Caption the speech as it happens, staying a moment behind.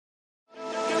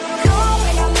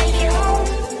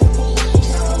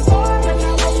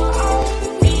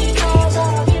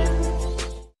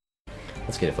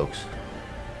get it, folks.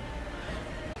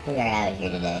 We are out of here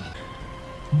today.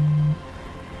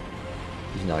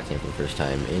 He's knocked in for the first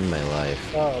time in my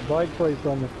life. Oh, bike place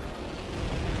on me.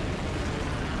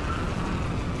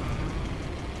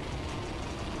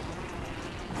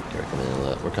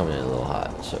 We're coming in a little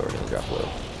hot, so we're gonna drop low.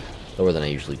 Lower than I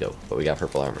usually go, but we got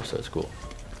purple armor, so it's cool.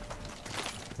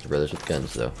 There's brothers with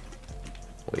guns, though.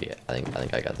 Wait, I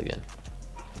think I got the gun.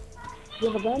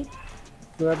 You have a gun?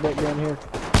 Grab that gun here.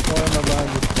 One of my behind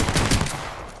you.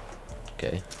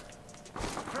 Okay.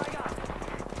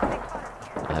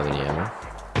 Don't have any ammo.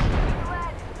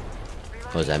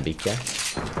 Oh, is that beak guy?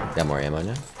 Got more ammo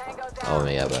now? Oh,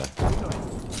 we have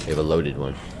a loaded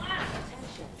one.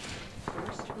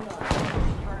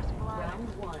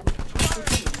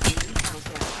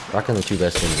 Rocking the two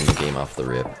best things in the game off the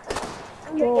rip.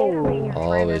 Oh.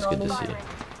 Always good to see.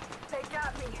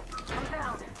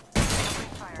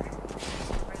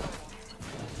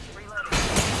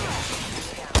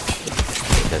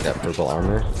 Guys got purple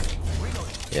armor?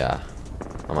 Yeah.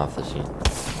 I'm off the scene.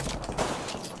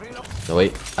 No,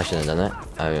 wait. I shouldn't have done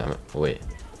that. Wait.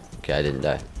 Okay, I didn't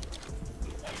die.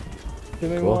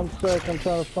 Give me Cool. 1 sec. I'm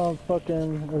trying to find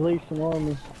fucking release some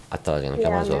army. I thought I was gonna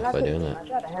kill myself by doing I that.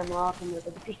 tried to hammer off him with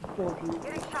a piece of steel.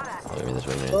 Oh, give me this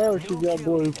one, man. Oh, she got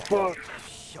blue. Fuck.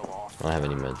 I don't have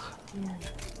any meds.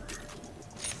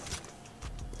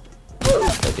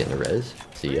 Start getting the res.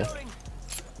 See ya.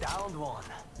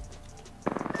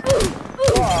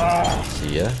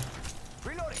 See ya.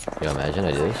 Yo, imagine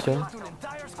I did this still.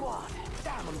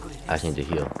 I just need to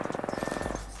heal.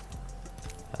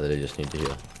 I literally just need to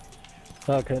heal.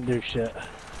 I couldn't do shit.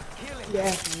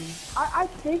 Yeah. I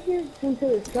figured since it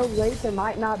was so late there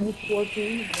might not be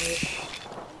 14, but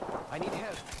I need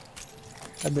help.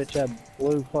 That bitch had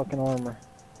blue fucking armor.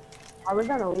 are we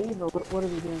gonna leave or what are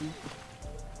we doing?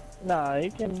 Nah, he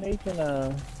can get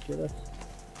us.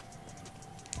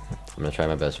 I'm gonna try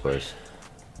my best, boys.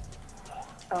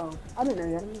 Oh, I didn't know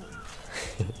you had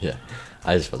a Yeah,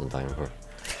 I just wasn't talking before.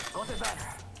 Got a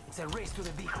banner. It's a race to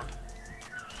the beacon.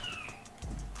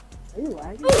 Are you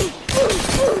lagging?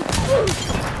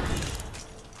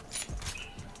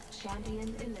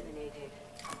 Champion eliminated.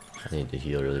 I need to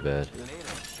heal really bad.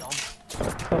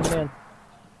 Coming in.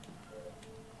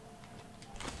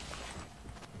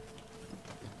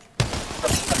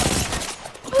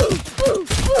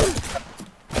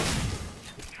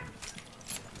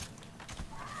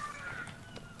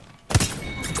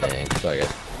 Dang, sorry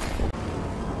guys.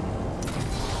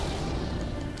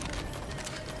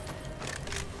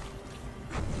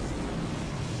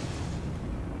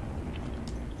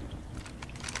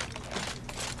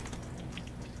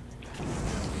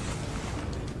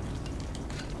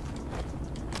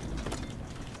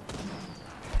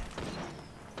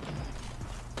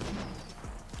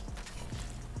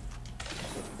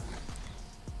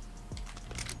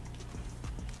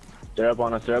 They're up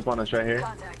on us right here.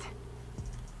 Contact.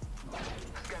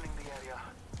 Scanning the area.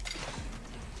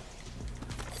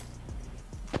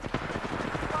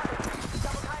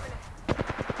 Double timing it.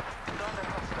 Another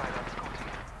hostile on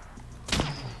scouting.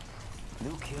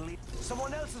 New kill lead.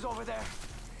 Someone else is over there.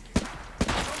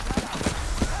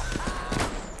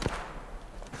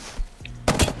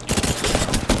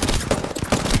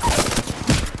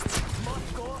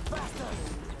 Must go faster.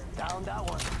 Down that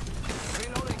one.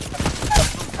 Reloading.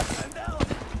 I'm down.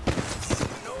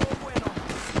 No bueno.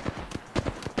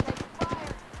 Take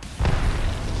fire.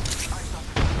 Eyes up.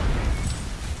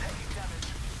 Taking damage.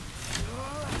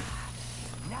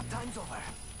 Nap time's over.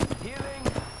 Healing.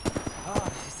 Ah,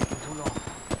 this is taking too long.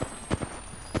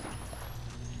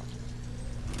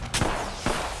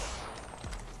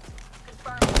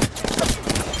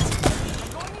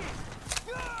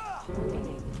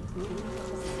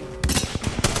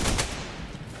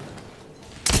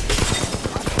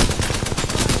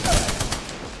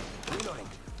 Reloading.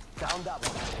 Down that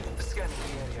one. Scanning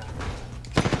the area.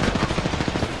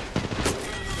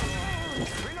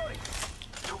 Reloading.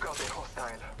 Took out a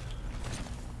hostile.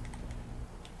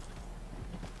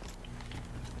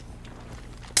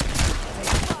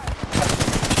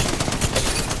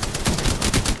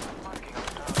 Marking up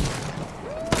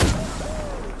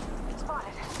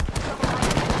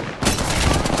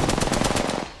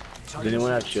Does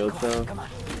anyone have shields though? Come on.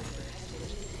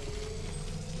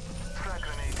 Frag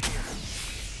grenade here.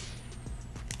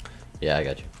 Yeah, I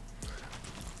got you.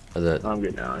 Is that I'm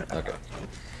good now. okay?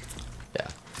 Yeah,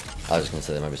 I was just gonna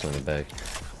say there might be something in the bag.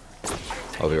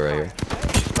 I'll be right here.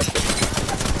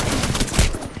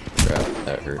 Crap,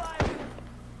 that hurt.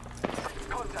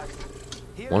 Contact.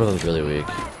 One of them's really weak.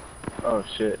 Oh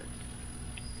shit.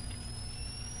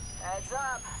 Heads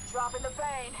up. Dropping the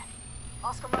pain.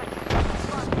 Oscar Mike.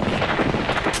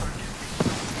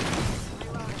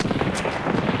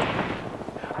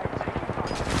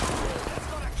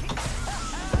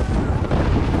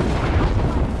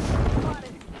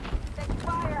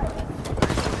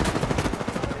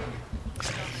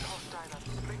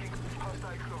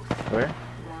 Where?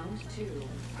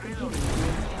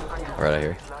 Right out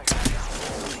here.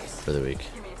 For the week.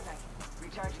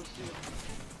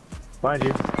 Find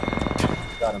you.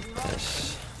 Got him.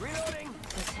 Nice.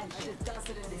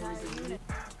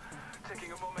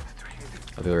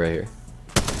 I'll be right here.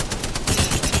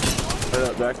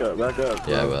 Back up, back up.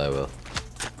 Yeah, I will.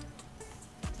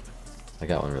 I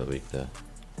got one real weak though.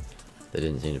 They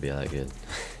didn't seem to be that good.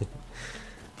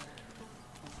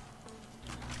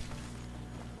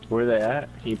 Where are they at?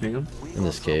 Can you ping them? In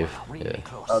this cave. Yeah.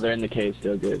 Oh, they're in the cave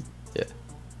still. Good. Yeah.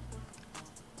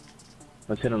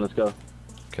 Let's hit them. Let's go.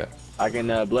 Okay. I can,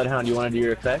 Bloodhound, you want to do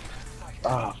your effect?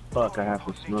 Oh, fuck, I have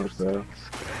to smoke, bro.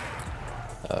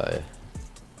 Yeah.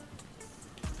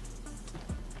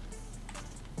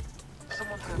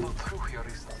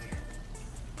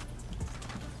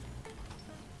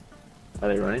 Are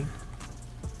they running?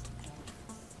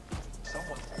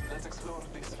 Let's explore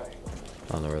this way.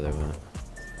 I don't know where they went.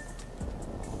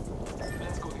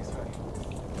 Let's go this way.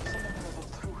 Someone traveled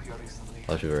through here recently.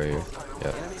 I'll shoot right here.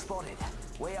 Yeah. Enemy spotted.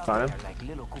 Way out Found there him? like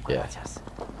little Yeah. cucarachas.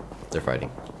 They're fighting.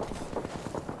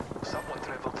 Someone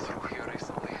traveled through here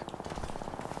recently.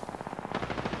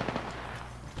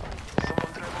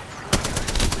 Someone traveled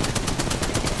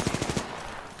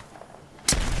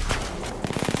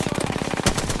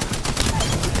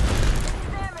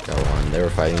Got one. They were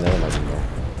fighting though, nothing more.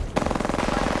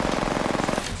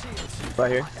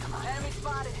 Right here. enemy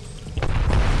spotted.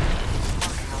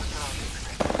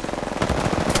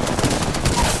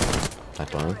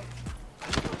 Knocked one.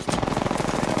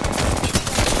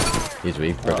 He's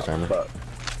weak, broke his armor. Fuck.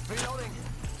 Reloading.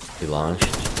 He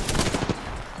launched.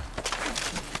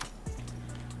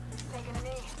 Taking a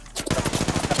knee.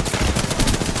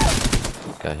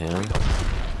 Got him.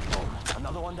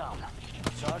 Another one down.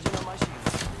 Charging on my shields.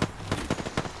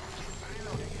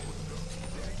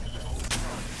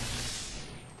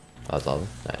 Oh, that's all of them?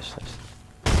 Nice, nice.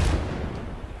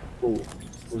 Ooh,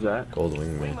 who's that? Gold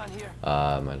wingman. Man here.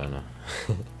 I don't know.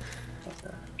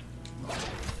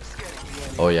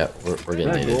 Oh yeah, we're Is getting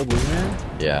that needed. gold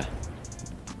wingman? Yeah.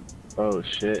 Oh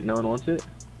shit, no one wants it?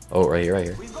 Oh, right here, right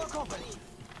here. We've got company.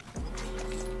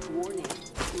 Warning.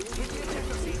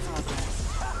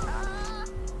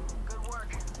 Good work.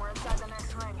 We're inside the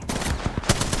next ring.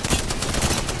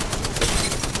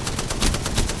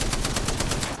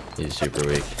 He's super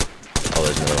weak. Oh,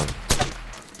 there's another one.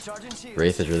 Charging shields.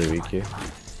 Wraith is really weak here.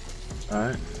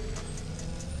 Alright.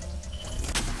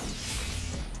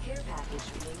 Care package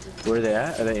being delivered. Where are they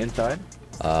at? Are they inside?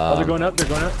 Oh, they're going up, they're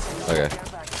going up. Okay.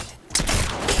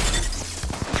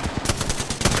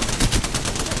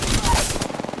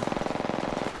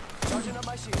 Charging up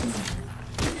my shields.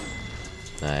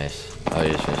 Nice. Oh,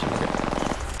 you just finished him. Okay.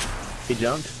 He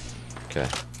jumped. Okay.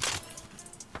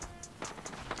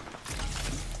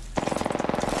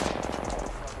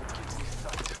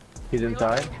 He's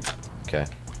inside. Okay.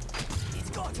 It's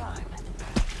go time.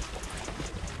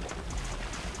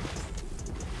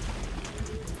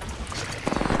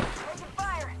 Taking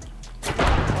fire.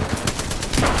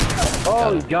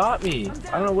 Oh, he got me.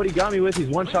 I don't know what he got me with. He's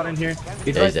one shot in here.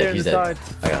 He's Yeah, right he's there dead. in He's the dead. side.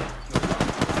 I got him.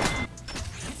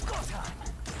 It's go time.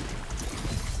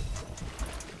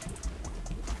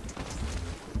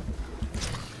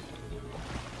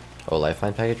 Oh,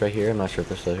 lifeline package right here. I'm not sure if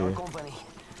they're still here. Company.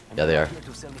 Yeah, they are. Here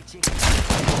to sell me chicken.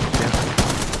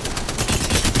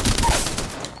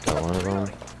 Got one of them.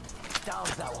 Down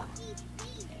that one.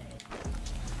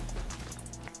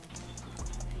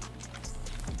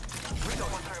 We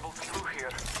don't want to travel through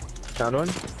here. Found one.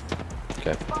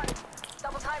 Okay. Spotted.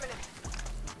 Double timing it.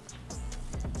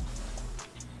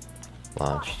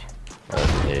 Launched. Oh,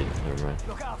 that's a nade. Never mind.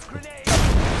 Look out, grenade. I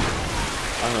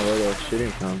don't know where they're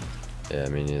shooting from. Yeah,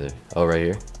 me neither. Oh, right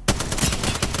here.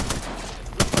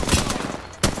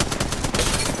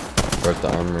 Broke the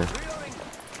armor. Reloading.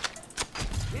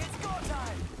 It's go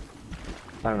time.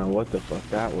 I don't know what the fuck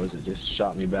that was. It just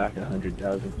shot me back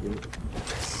 100,000 feet.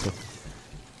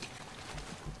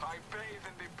 I bathe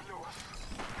in the blue.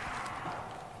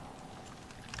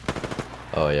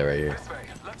 Oh, yeah, right here. This way.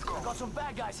 Let's go. Got some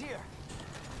bad guys here.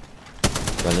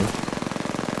 Running.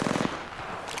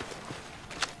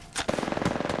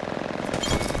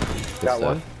 Good Got stuff.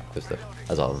 one. Good stuff.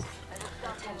 That's all of them.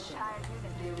 Attention.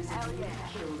 There is a new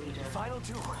kill leader. Final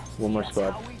two. One more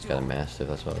squad. How we do. Got a mastiff.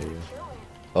 That's all we do.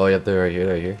 Oh, yep, they're right here.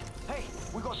 Right here. Hey,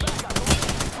 we got bad guys.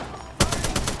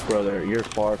 Brother, you're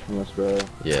far from us, bro.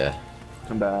 Yeah,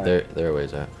 Come back. they're a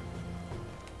ways out.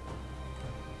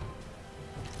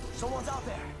 Someone's out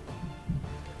there.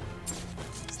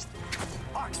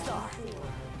 Arcstar.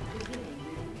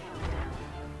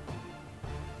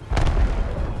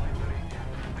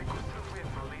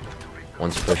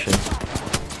 One's pushing.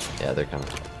 Yeah, they're coming.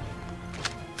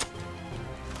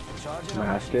 Charging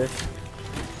Mask it.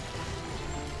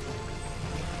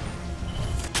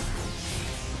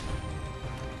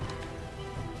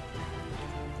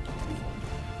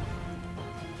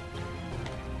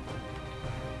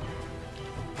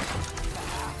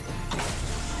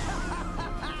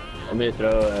 Want me to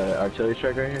throw an artillery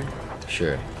strike right here?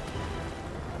 Sure.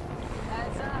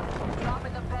 Heads up.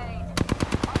 Dropping the pain.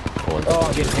 One's Oh,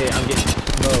 I'm getting hit. I'm getting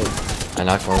smoked. I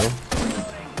knocked one of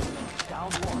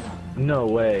them. No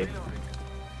way.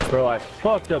 Bro, I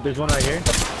fucked up. There's one right here.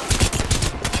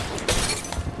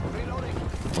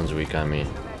 One's weak on me.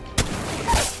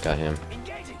 Got him.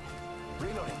 Engaging.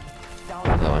 Reloading. Down.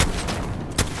 That one.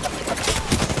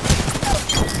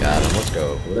 Got him. Let's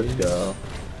go. Let's go.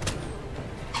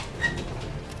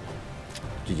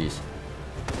 GG's.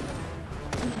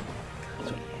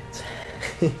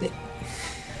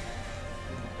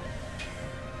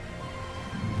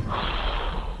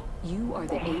 You are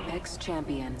the Apex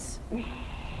champions.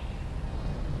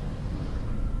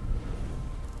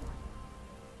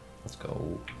 Let's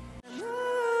go.